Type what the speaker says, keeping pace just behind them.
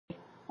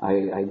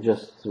I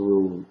just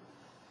will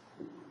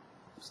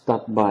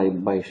start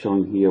by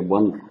showing here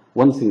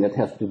one thing that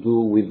has to do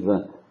with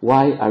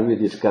why are we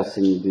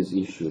discussing this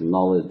issue,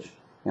 knowledge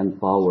and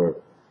power,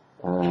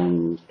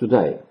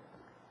 today.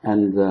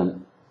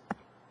 And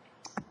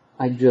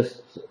I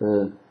just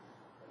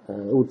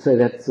would say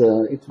that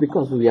it's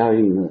because we are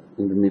in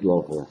the middle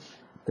of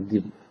a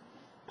deep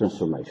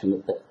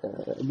transformation,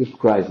 a deep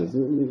crisis.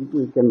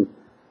 We can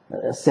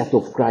a set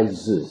of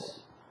crises.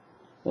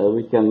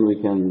 We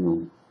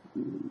can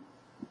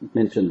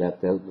mention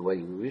that the way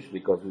we wish,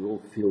 because we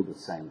all feel the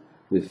same.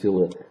 We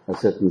feel a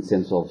certain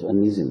sense of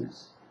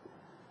uneasiness.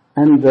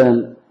 And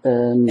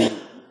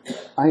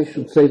I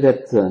should say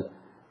that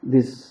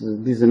this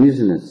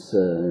uneasiness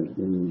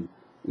in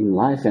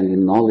life and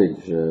in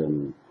knowledge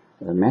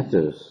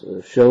matters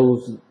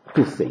shows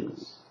two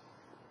things.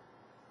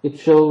 It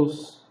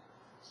shows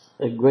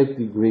a great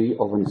degree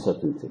of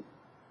uncertainty.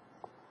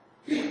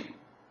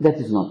 That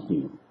is not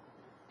new.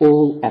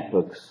 All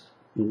epochs,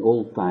 in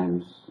all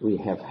times, we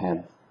have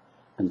had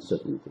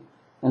uncertainty.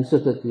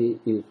 Uncertainty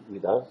is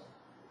with us.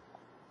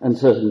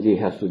 Uncertainty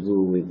has to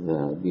do with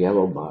the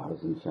error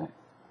bars, in fact.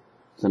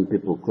 Some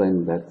people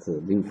claim that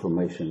the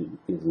information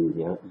is in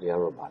the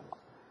error bars.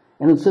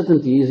 And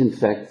uncertainty is, in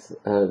fact,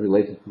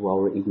 related to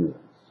our ignorance.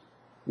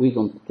 We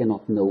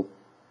cannot know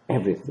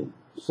everything.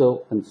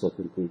 So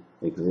uncertainty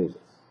exists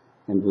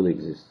and will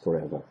exist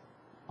forever,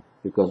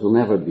 because we'll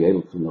never be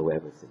able to know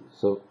everything.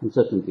 So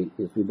uncertainty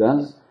is with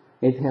us.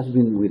 It has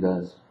been with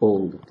us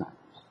all the time.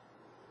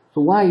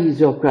 So why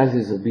is your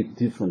crisis a bit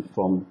different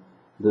from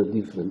the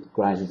different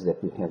crises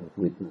that we have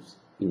witnessed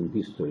in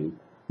history?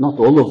 Not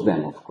all of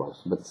them, of course,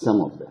 but some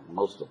of them,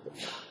 most of them.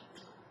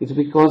 It's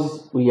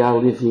because we are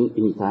living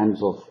in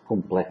times of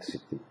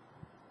complexity.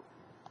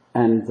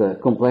 And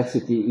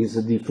complexity is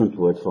a different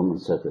word from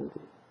uncertainty.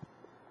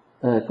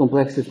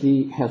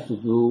 Complexity has to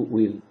do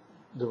with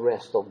the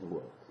rest of the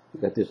world.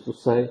 That is to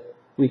say,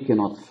 we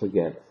cannot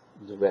forget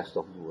the rest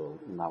of the world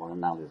in our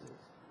analysis.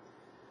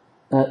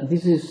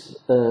 This is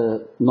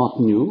not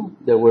new.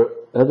 There were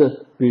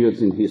other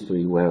periods in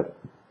history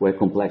where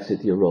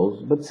complexity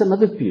arose, but some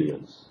other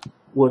periods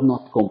were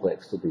not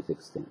complex to this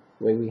extent,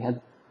 where we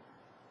had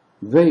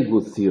very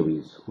good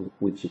theories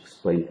which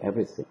explained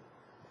everything.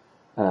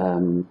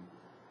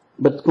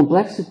 But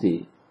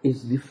complexity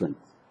is different.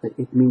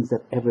 It means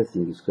that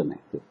everything is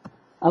connected.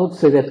 I would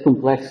say that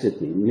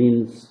complexity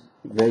means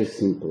very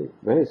simply,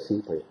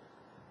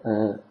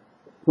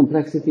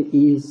 complexity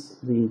is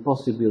the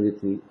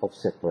impossibility of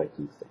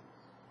separating things,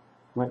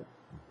 right?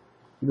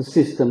 The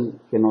system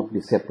cannot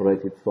be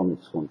separated from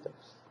its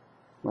context,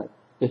 right?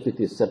 If it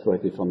is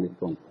separated from its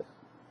context,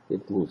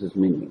 it loses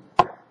meaning.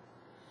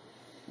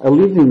 A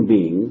living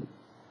being,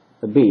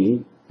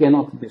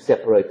 cannot be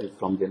separated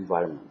from the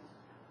environment.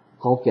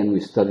 How can we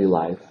study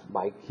life?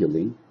 By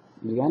killing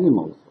the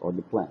animals or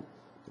the plants.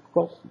 Of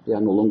course, they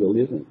are no longer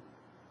living,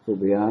 so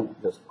they are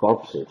just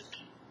corpses.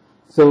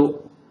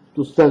 So,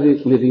 to study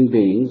living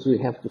beings, we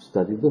have to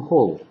study the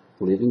whole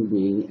living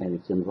being and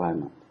its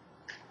environment.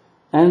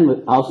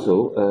 And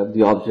also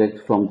the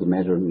object from the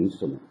measuring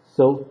instrument.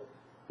 So,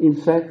 in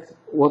fact,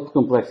 what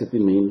complexity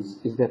means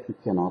is that we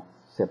cannot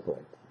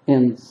separate,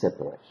 end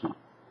separation.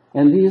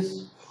 And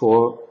this,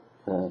 for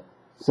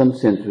some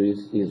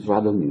centuries, is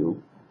rather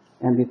new,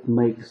 and it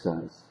makes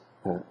us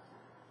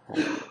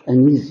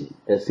uneasy,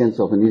 a sense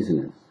of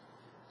uneasiness.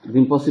 The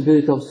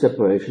impossibility of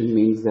separation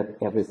means that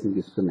everything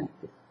is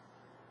connected.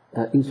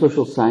 In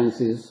social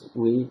sciences,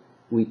 we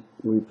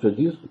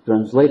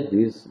translate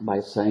this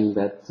by saying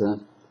that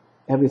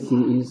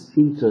everything is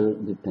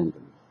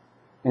interdependent.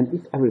 And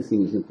if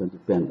everything is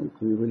interdependent,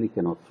 we really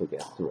cannot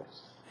forget the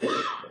rest.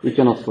 We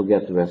cannot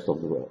forget the rest of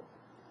the world.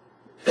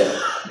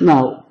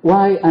 Now,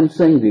 why I'm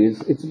saying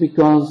this, it's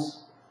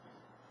because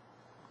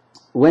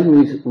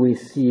when we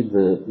see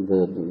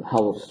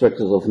how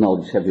structures of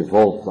knowledge have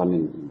evolved, I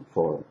mean,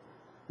 for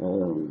 5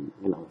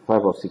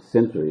 or 6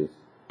 centuries,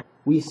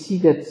 we see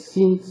that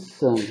since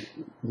the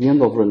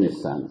end of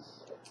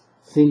Renaissance,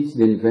 since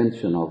the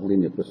invention of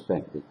linear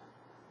perspective,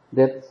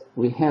 that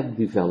we have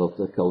developed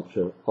a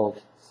culture of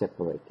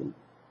separation.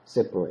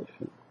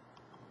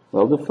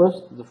 Well, the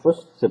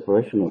first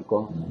separation, of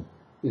course,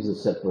 is the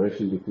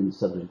separation between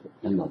subject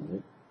and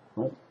object.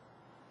 Right?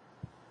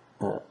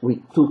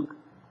 We took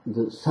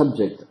the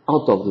subject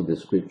out of the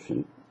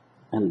description,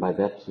 and by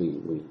that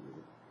we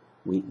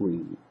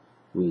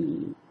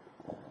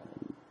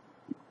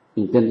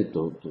intended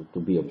to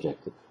be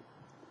objective.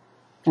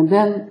 And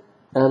then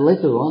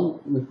later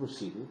on, we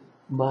proceeded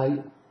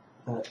by,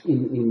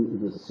 in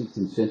the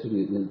 16th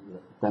century, in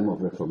the time of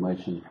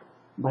Reformation,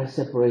 by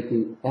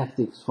separating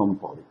ethics from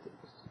politics.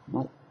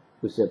 Right?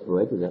 We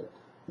separated that.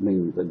 I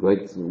mean, the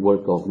great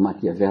work of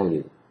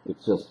Machiavelli,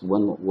 it's just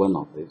one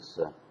of these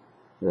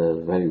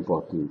very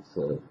important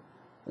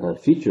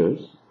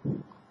features.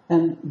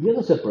 And the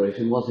other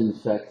separation was, in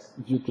fact,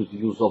 due to the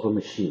use of a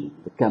machine,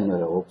 the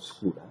camera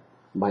obscura,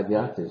 by the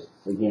artists.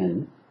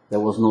 Again, there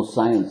was no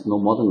science, no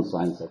modern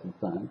science at the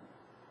time,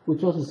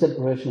 which was the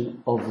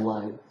separation of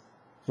light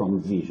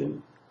from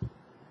vision.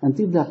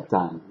 Until that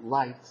time,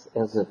 light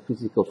as a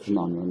physical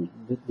phenomenon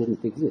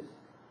didn't exist.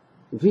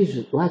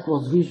 Light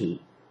was vision,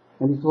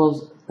 and it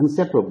was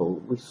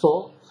inseparable. We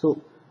saw,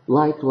 so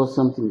light was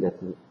something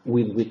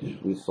with which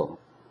we saw.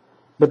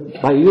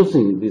 But by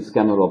using this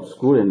camera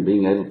obscura and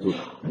being able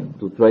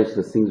to trace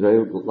the things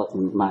very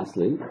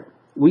nicely,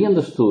 we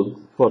understood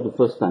for the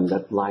first time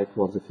that light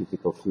was a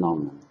physical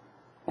phenomenon.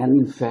 And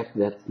in fact,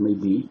 that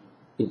maybe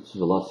its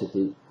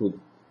velocity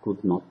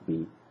could not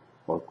be,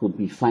 or could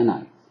be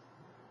finite.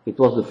 It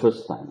was the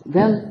first time.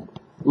 Then,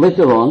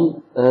 later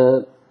on,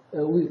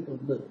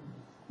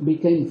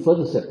 became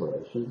further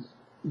separations.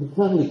 The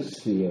public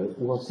sphere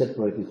was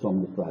separated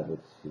from the private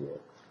sphere.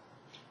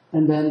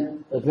 And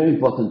then, a very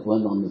important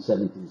one on the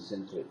 17th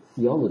century,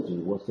 theology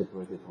was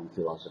separated from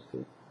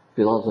philosophy.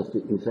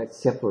 Philosophy, in fact,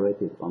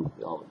 separated from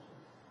theology.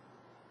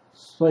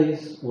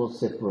 Space was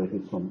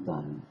separated from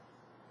time,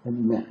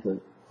 and matter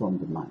from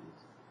the mind.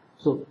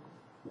 So,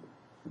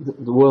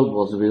 the world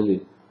was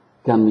really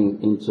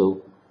coming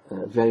into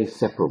very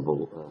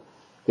separable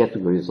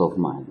categories of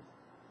mind.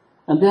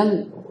 And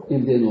then,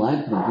 in the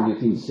Enlightenment, in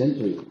the 18th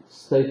century,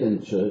 state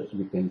and church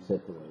became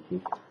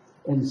separated,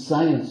 and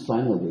science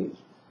finally,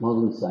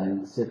 modern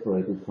science,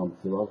 separated from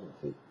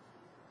philosophy.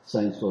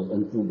 Science was,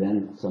 until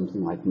then,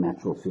 something like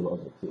natural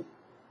philosophy.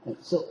 And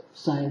so,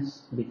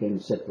 science became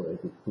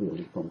separated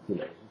clearly from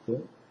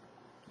philosophy.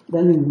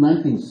 Then, in the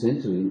 19th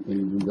century,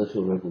 in the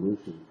Industrial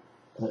Revolution,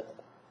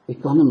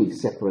 economy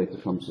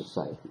separated from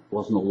society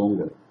was no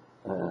longer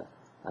a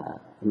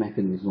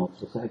mechanism of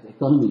society.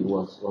 Economy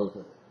was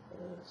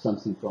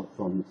something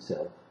from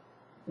itself.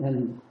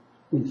 And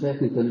in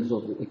fact, in terms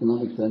of the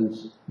economic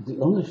terms, the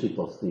ownership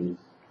of things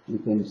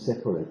became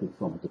separated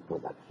from the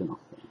production of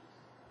things.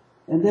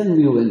 And then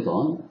we went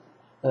on.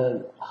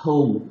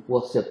 Home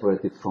was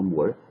separated from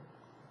work.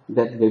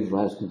 That gave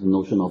rise to the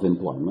notion of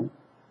employment.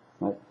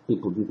 Right?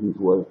 People didn't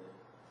work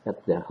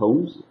at their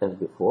homes as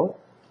before.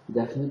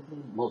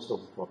 Definitely, most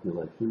of the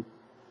population.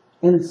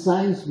 And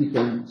science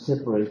became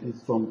separated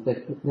from,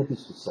 that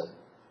is to say,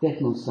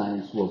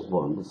 techno-science was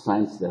born, the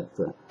science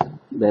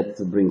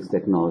that brings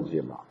technology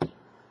about.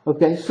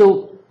 Okay,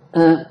 so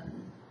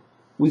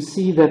we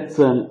see that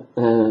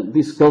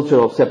this culture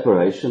of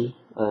separation,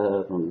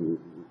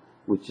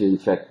 which in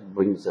fact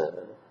brings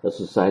a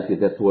society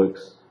that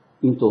works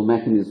into a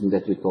mechanism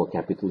that we call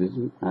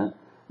capitalism,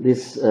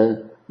 this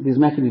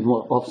mechanism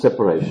of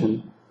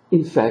separation,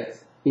 in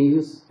fact,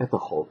 is at a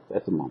halt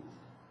at the moment.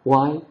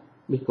 Why?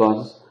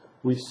 Because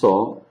we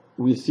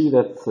see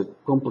that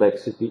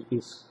complexity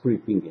is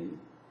creeping in,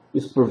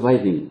 is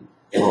pervading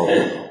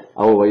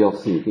our way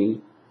of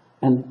thinking,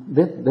 and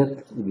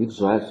that gives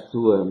rise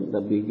to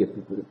a big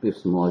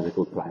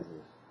epistemological crisis.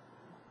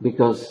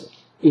 Because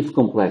if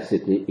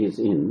complexity is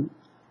in,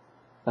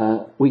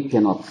 we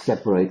cannot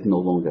separate no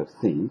longer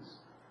things,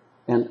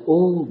 and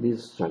all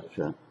this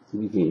structure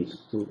begins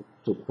to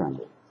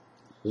crumble.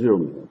 0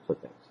 minutes,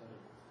 okay.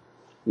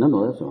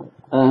 No, that's all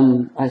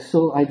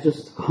right. I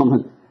just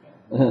comment,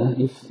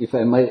 if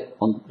I may,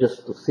 on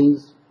just two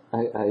things.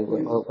 I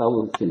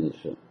will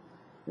finish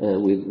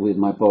with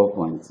my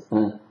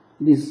PowerPoint.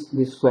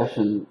 This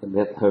question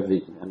that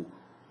Hervik and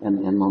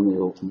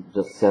Monio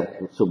just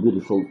said so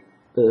beautiful,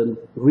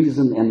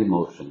 reason and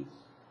emotions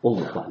all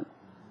the time.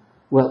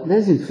 Well,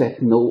 there's in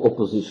fact no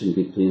opposition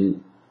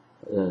between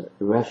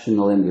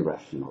rational and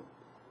irrational.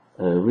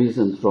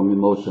 Reason from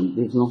emotion,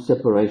 there's no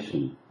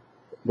separation.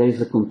 There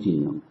is a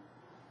continuum.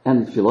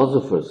 And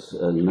philosophers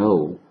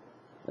know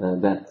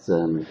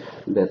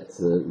that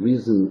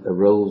reason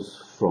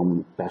arose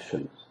from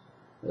passions.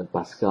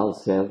 Pascal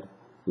said,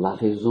 "La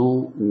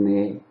raison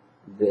naît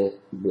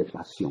des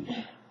passions."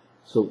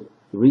 So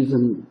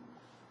reason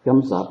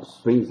comes up,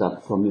 springs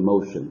up from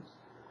emotions.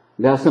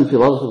 There are some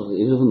philosophers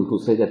even who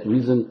say that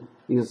reason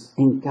is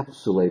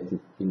encapsulated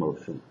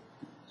emotion.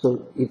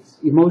 So it's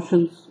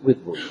emotions with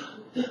rules,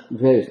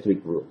 very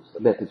strict rules.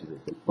 That is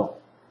reason. Well,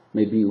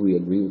 maybe we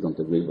agree, we don't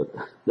agree, but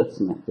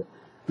doesn't matter.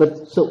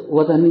 But so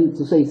what I mean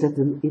to say is that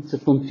it's a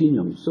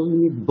continuum. So we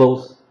need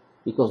both,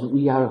 because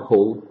we are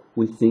whole.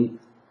 We think,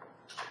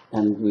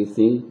 and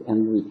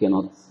we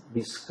cannot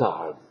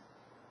discard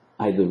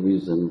either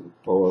reason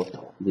or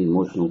the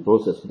emotional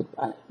process.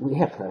 But we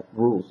have to have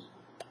rules,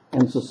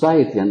 and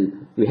society,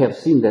 and we have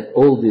seen that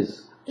all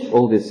these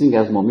things,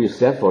 as Momir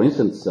said, for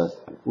instance,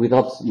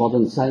 without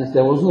modern science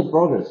there was no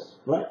progress.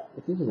 Right?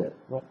 It is that.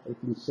 Right?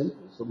 18th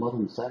century. So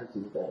modern science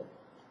is there.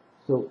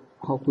 So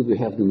how could we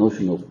have the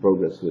notion of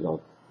progress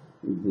without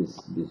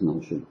this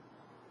notion?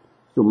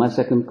 So my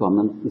second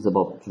comment is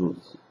about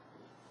truth.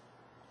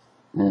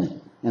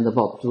 And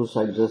about truth,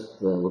 I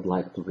just would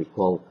like to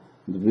recall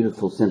the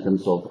beautiful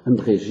sentence of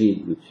André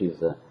Gide, which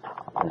is a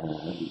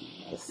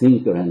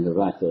thinker and a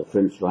writer, a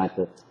French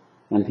writer,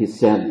 and he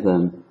said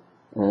the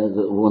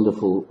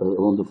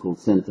wonderful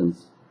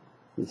sentence.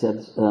 He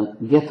said,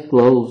 "Get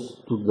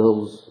close to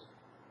those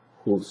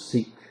who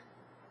seek,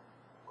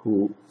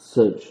 who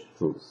search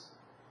truth.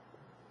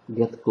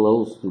 Get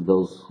close to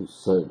those who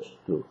search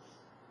truth,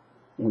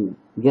 and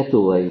get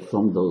away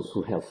from those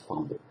who have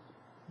found it."